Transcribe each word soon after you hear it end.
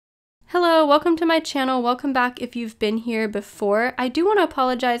Hello, welcome to my channel. Welcome back if you've been here before. I do want to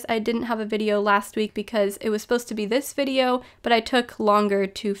apologize I didn't have a video last week because it was supposed to be this video, but I took longer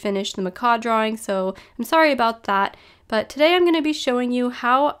to finish the macaw drawing, so I'm sorry about that. But today I'm going to be showing you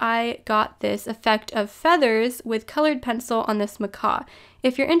how I got this effect of feathers with colored pencil on this macaw.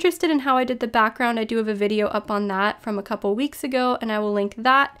 If you're interested in how I did the background, I do have a video up on that from a couple weeks ago, and I will link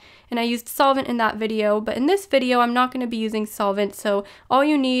that. And I used solvent in that video, but in this video I'm not going to be using solvent, so all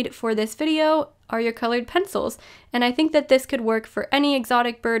you need for this video are your colored pencils. And I think that this could work for any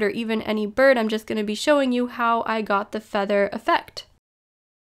exotic bird or even any bird. I'm just going to be showing you how I got the feather effect.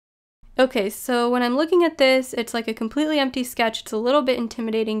 Okay, so when I'm looking at this, it's like a completely empty sketch. It's a little bit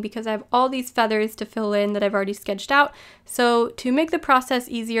intimidating because I have all these feathers to fill in that I've already sketched out. So to make the process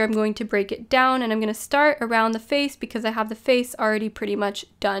easier, I'm going to break it down, and I'm going to start around the face because I have the face already pretty much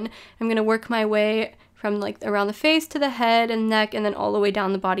done. I'm going to work my way from like around the face to the head and neck and then all the way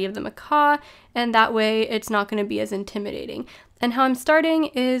down the body of the macaw, and that way it's not going to be as intimidating. And how I'm starting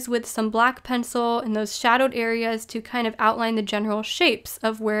is with some black pencil in those shadowed areas to kind of outline the general shapes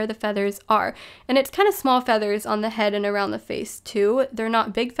of where the feathers are. And it's kind of small feathers on the head and around the face too. They're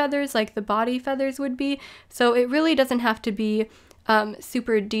not big feathers like the body feathers would be, so it really doesn't have to be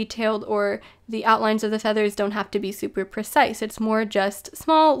super detailed, or the outlines of the feathers don't have to be super precise. It's more just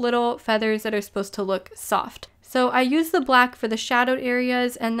small little feathers that are supposed to look soft. So I use the black for the shadowed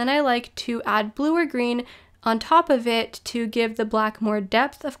areas, and then I like to add blue or green on top of it to give the black more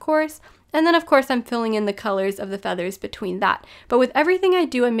depth, of course. And then of course I'm filling in the colors of the feathers between that. But with everything I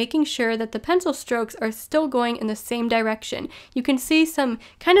do, I'm making sure that the pencil strokes are still going in the same direction. You can see some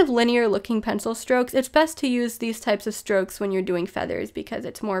kind of linear looking pencil strokes. It's best to use these types of strokes when you're doing feathers because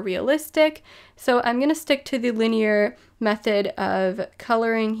it's more realistic. So I'm going to stick to the linear method of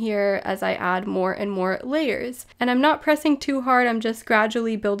coloring here as I add more and more layers. And I'm not pressing too hard, I'm just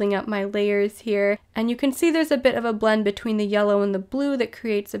gradually building up my layers here. And you can see there's a bit of a blend between the yellow and the blue that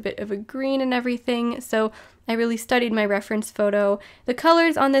creates a bit of a green and everything. So I really studied my reference photo. The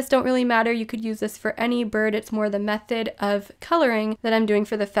colors on this don't really matter. You could use this for any bird. It's more the method of coloring that I'm doing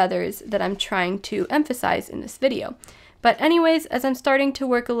for the feathers that I'm trying to emphasize in this video. But anyways, as I'm starting to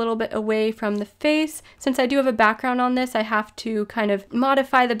work a little bit away from the face, since I do have a background on this, I have to kind of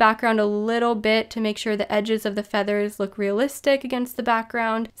modify the background a little bit to make sure the edges of the feathers look realistic against the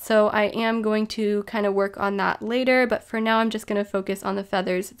background. So I am going to kind of work on that later, but for now I'm just going to focus on the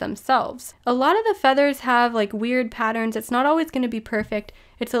feathers themselves. A lot of the feathers have like weird patterns. It's not always going to be perfect.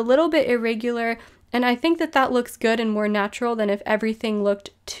 It's a little bit irregular. And I think that that looks good and more natural than if everything looked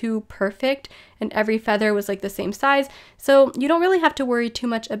too perfect and every feather was like the same size. So you don't really have to worry too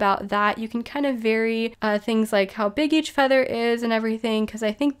much about that. You can kind of vary things like how big each feather is and everything, because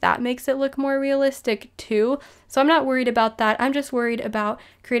I think that makes it look more realistic too. So I'm not worried about that. I'm just worried about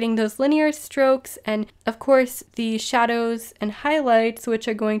creating those linear strokes and of course the shadows and highlights, which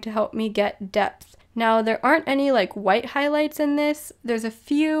are going to help me get depth. Now, there aren't any like white highlights in this. There's a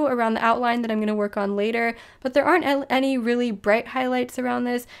few around the outline that I'm going to work on later, but there aren't any really bright highlights around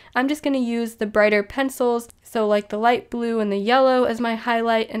this. I'm just going to use the brighter pencils, so like the light blue and the yellow as my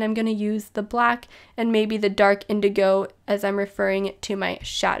highlight, and I'm going to use the black and maybe the dark indigo as I'm referring to my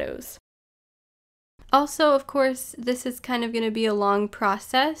shadows. Also, of course, this is kind of going to be a long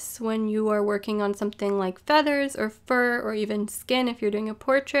process when you are working on something like feathers or fur or even skin if you're doing a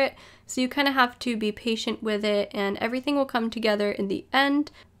portrait. So you kind of have to be patient with it, and everything will come together in the end,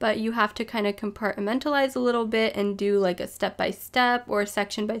 but you have to kind of compartmentalize a little bit and do like a step by step or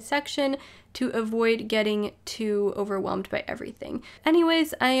section by section to avoid getting too overwhelmed by everything.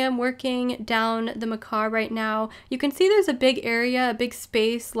 Anyways, I am working down the macaw right now. You can see there's a big area, a big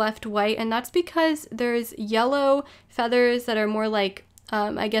space left white, and that's because there's yellow feathers that are more like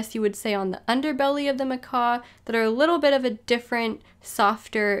I guess you would say on the underbelly of the macaw that are a little bit of a different,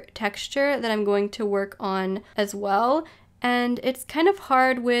 softer texture that I'm going to work on as well. And it's kind of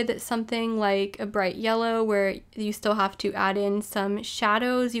hard with something like a bright yellow where you still have to add in some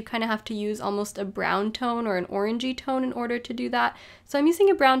shadows. You kind of have to use almost a brown tone or an orangey tone in order to do that. So I'm using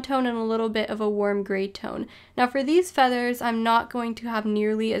a brown tone and a little bit of a warm gray tone. Now for these feathers, I'm not going to have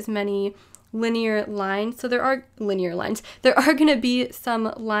nearly as many linear lines. So there are linear lines. There are going to be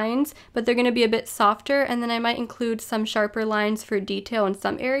some lines, but they're going to be a bit softer, and then I might include some sharper lines for detail in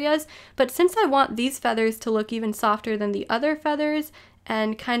some areas. But since I want these feathers to look even softer than the other feathers,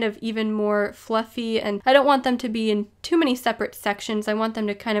 and kind of even more fluffy, and I don't want them to be in too many separate sections. I want them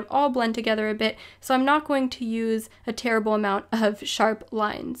to kind of all blend together a bit, so I'm not going to use a terrible amount of sharp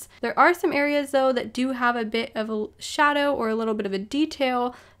lines. There are some areas though that do have a bit of a shadow or a little bit of a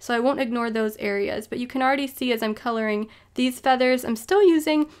detail, so I won't ignore those areas, but you can already see as I'm coloring these feathers, I'm still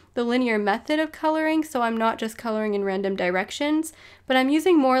using the linear method of coloring, so I'm not just coloring in random directions, but I'm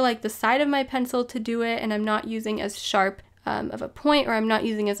using more like the side of my pencil to do it, and I'm not using as sharp of a point, or I'm not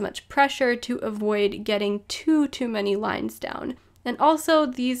using as much pressure to avoid getting too many lines down. And also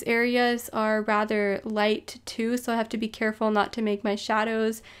these areas are rather light too, so I have to be careful not to make my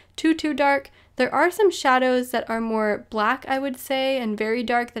shadows too dark. There are some shadows that are more black, I would say, and very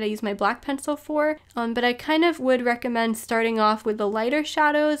dark that I use my black pencil for, but I kind of would recommend starting off with the lighter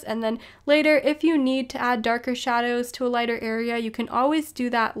shadows, and then later, if you need to add darker shadows to a lighter area, you can always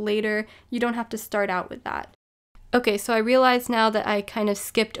do that later. You don't have to start out with that. Okay, so I realize now that I kind of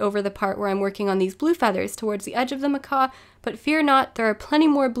skipped over the part where I'm working on these blue feathers towards the edge of the macaw, but fear not, there are plenty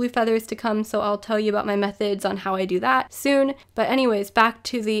more blue feathers to come, so I'll tell you about my methods on how I do that soon. But anyways, back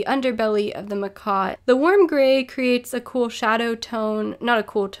to the underbelly of the macaw. The warm gray creates a cool shadow tone, not a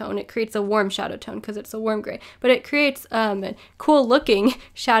cool tone, it creates a warm shadow tone because it's a warm gray, but it creates a cool looking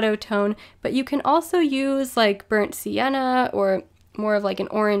shadow tone, but you can also use like burnt sienna or more of like an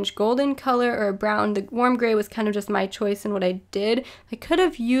orange golden color or a brown. The warm gray was kind of just my choice in what I did. I could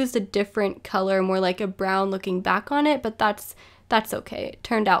have used a different color, more like a brown looking back on it, but that's okay. It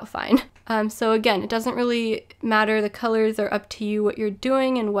turned out fine. So again, it doesn't really matter. The colors are up to you what you're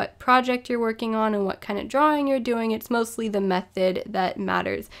doing and what project you're working on and what kind of drawing you're doing. It's mostly the method that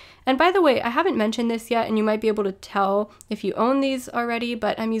matters. And by the way, I haven't mentioned this yet, and you might be able to tell if you own these already,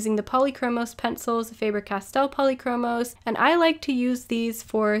 but I'm using the Polychromos pencils, the Faber Castell Polychromos, and I like to use these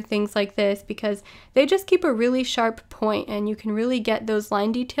for things like this because they just keep a really sharp point, and you can really get those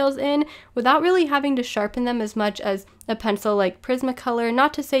line details in without really having to sharpen them as much as a pencil like Prismacolor.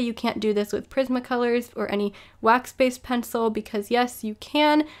 Not to say you can't do this with Prismacolors or any wax-based pencil, because yes, you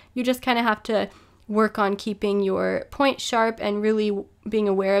can. You just kind of have to work on keeping your point sharp and really being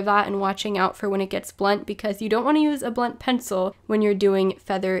aware of that and watching out for when it gets blunt, because you don't want to use a blunt pencil when you're doing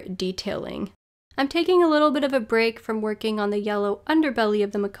feather detailing. I'm taking a little bit of a break from working on the yellow underbelly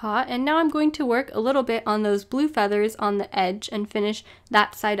of the macaw, and now I'm going to work a little bit on those blue feathers on the edge and finish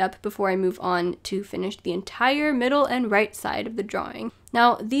that side up before I move on to finish the entire middle and right side of the drawing.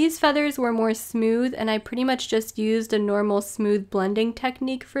 Now, these feathers were more smooth, and I pretty much just used a normal smooth blending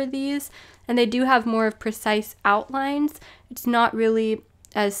technique for these, and they do have more of precise outlines. It's not really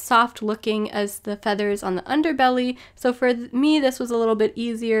as soft looking as the feathers on the underbelly, so for me this was a little bit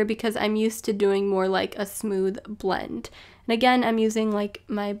easier because I'm used to doing more like a smooth blend. And again, I'm using like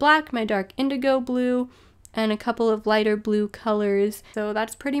my black, my dark indigo blue, and a couple of lighter blue colors, so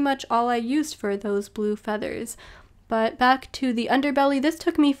that's pretty much all I used for those blue feathers. But back to the underbelly, this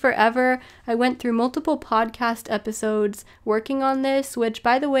took me forever. I went through multiple podcast episodes working on this, which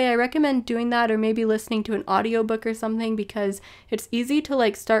by the way, I recommend doing that or maybe listening to an audiobook or something, because it's easy to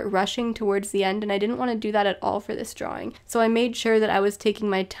like start rushing towards the end, and I didn't want to do that at all for this drawing. So I made sure that I was taking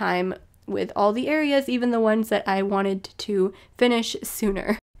my time with all the areas, even the ones that I wanted to finish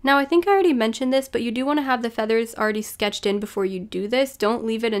sooner. Now, I think I already mentioned this, but you do want to have the feathers already sketched in before you do this. Don't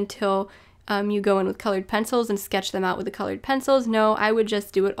leave it until you go in with colored pencils and sketch them out with the colored pencils. No, I would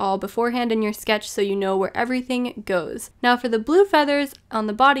just do it all beforehand in your sketch so you know where everything goes. Now for the blue feathers on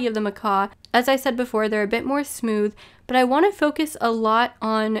the body of the macaw, as I said before, they're a bit more smooth, but I want to focus a lot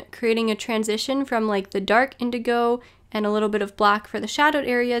on creating a transition from like the dark indigo and a little bit of black for the shadowed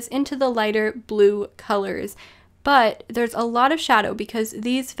areas into the lighter blue colors. But there's a lot of shadow because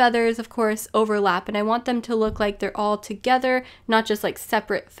these feathers, of course, overlap, and I want them to look like they're all together, not just like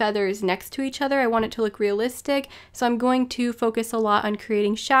separate feathers next to each other. I want it to look realistic, so I'm going to focus a lot on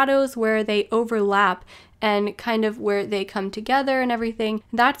creating shadows where they overlap and kind of where they come together and everything.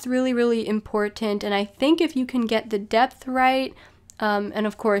 That's really, really important, and I think if you can get the depth right, and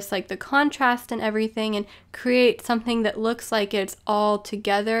of course like the contrast and everything, and create something that looks like it's all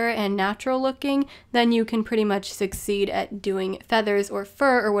together and natural looking, then you can pretty much succeed at doing feathers or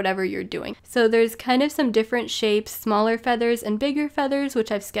fur or whatever you're doing. So there's kind of some different shapes, smaller feathers and bigger feathers,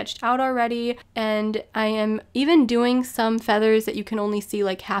 which I've sketched out already, and I am even doing some feathers that you can only see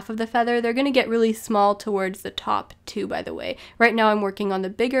like half of the feather. They're going to get really small towards the top too, by the way. Right now I'm working on the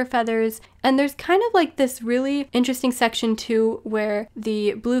bigger feathers, and there's kind of like this really interesting section too where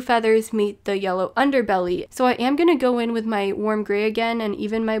the blue feathers meet the yellow underbelly see. So I am going to go in with my warm gray again and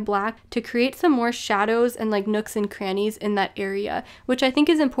even my black to create some more shadows and like nooks and crannies in that area, which I think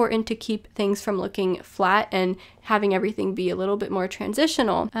is important to keep things from looking flat and having everything be a little bit more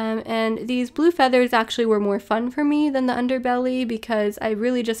transitional. And these blue feathers actually were more fun for me than the underbelly because I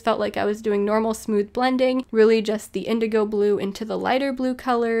really just felt like I was doing normal smooth blending, really just the indigo blue into the lighter blue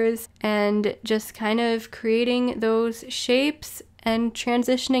colors and just kind of creating those shapes and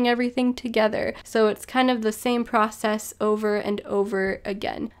transitioning everything together. So it's kind of the same process over and over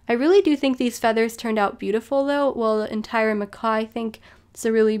again. I really do think these feathers turned out beautiful though. Well, the entire macaw, I think, it's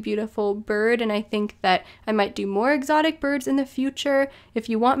a really beautiful bird, and I think that I might do more exotic birds in the future. If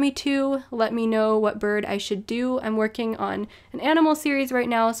you want me to, let me know what bird I should do. I'm working on an animal series right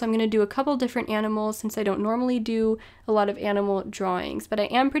now, so I'm going to do a couple different animals since I don't normally do a lot of animal drawings, but I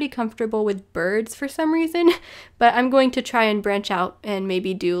am pretty comfortable with birds for some reason. But I'm going to try and branch out and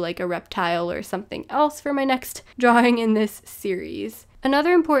maybe do like a reptile or something else for my next drawing in this series.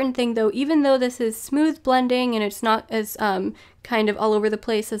 Another important thing though, even though this is smooth blending and it's not as kind of all over the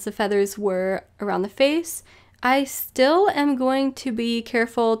place as the feathers were around the face, I still am going to be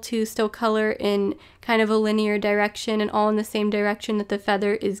careful to still color in kind of a linear direction and all in the same direction that the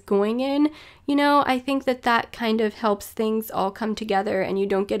feather is going in. You know, I think that that kind of helps things all come together and you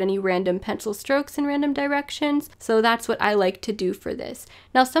don't get any random pencil strokes in random directions. So that's what I like to do for this.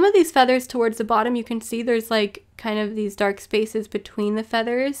 Now, some of these feathers towards the bottom, you can see there's like kind of these dark spaces between the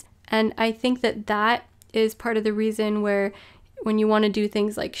feathers. And I think that that is part of the reason where when you want to do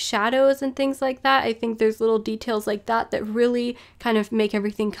things like shadows and things like that, I think there's little details like that that really kind of make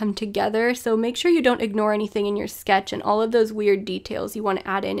everything come together. So make sure you don't ignore anything in your sketch and all of those weird details you want to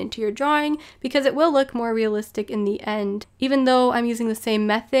add in into your drawing because it will look more realistic in the end. Even though I'm using the same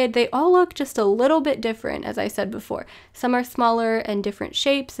method, they all look just a little bit different, as I said before. Some are smaller and different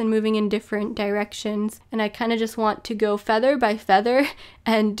shapes and moving in different directions, and I kind of just want to go feather by feather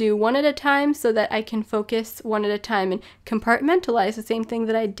and do one at a time so that I can focus one at a time and compartmentalize the same thing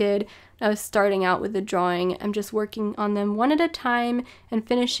that I did. I was starting out with the drawing. I'm just working on them one at a time and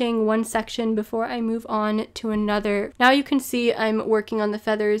finishing one section before I move on to another. Now you can see I'm working on the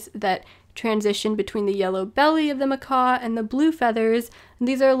feathers that transition between the yellow belly of the macaw and the blue feathers. And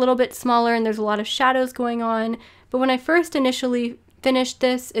these are a little bit smaller and there's a lot of shadows going on. But when I first initially finished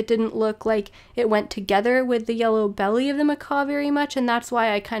this, it didn't look like it went together with the yellow belly of the macaw very much, and that's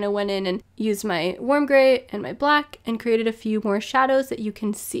why I kind of went in and used my warm gray and my black and created a few more shadows that you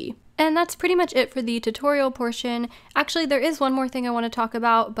can see. And that's pretty much it for the tutorial portion. Actually, there is one more thing I want to talk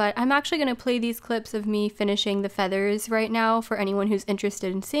about, but I'm actually going to play these clips of me finishing the feathers right now for anyone who's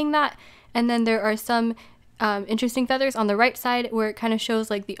interested in seeing that. And then there are some interesting feathers on the right side where it kind of shows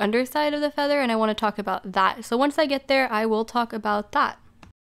like the underside of the feather, and I want to talk about that. So once I get there, I will talk about that.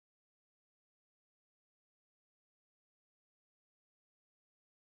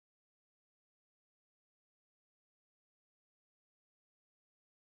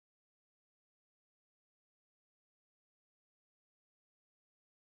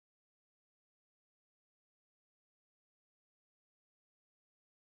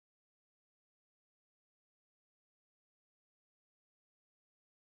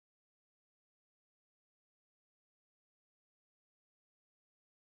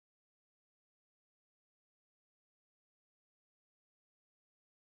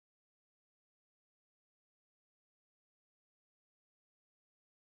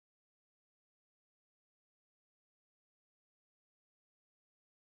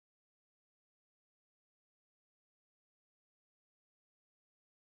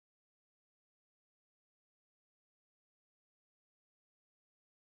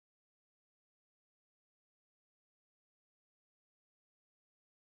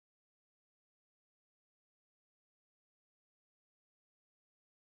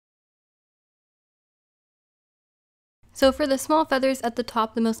 So for the small feathers at the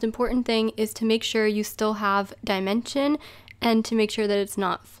top, the most important thing is to make sure you still have dimension and to make sure that it's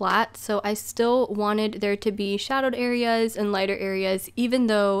not flat. So I still wanted there to be shadowed areas and lighter areas, even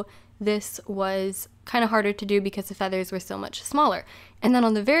though this was kind of harder to do because the feathers were so much smaller. And then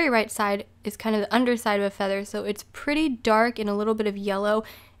on the very right side is kind of the underside of a feather, so it's pretty dark and a little bit of yellow.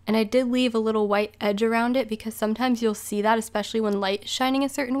 And I did leave a little white edge around it because sometimes you'll see that, especially when light is shining a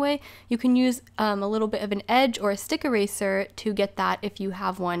certain way. You can use a little bit of an edge or a stick eraser to get that if you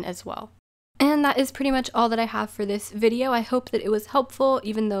have one as well. And that is pretty much all that I have for this video. I hope that it was helpful,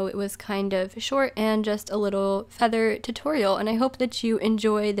 even though it was kind of short and just a little feather tutorial. And I hope that you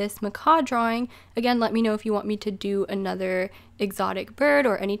enjoy this macaw drawing. Again, let me know if you want me to do another exotic bird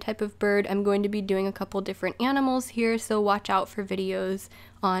or any type of bird. I'm going to be doing a couple different animals here, so watch out for videos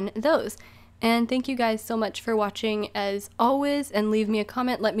on those. And thank you guys so much for watching as always, and leave me a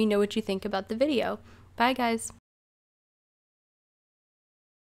comment, let me know what you think about the video. Bye guys!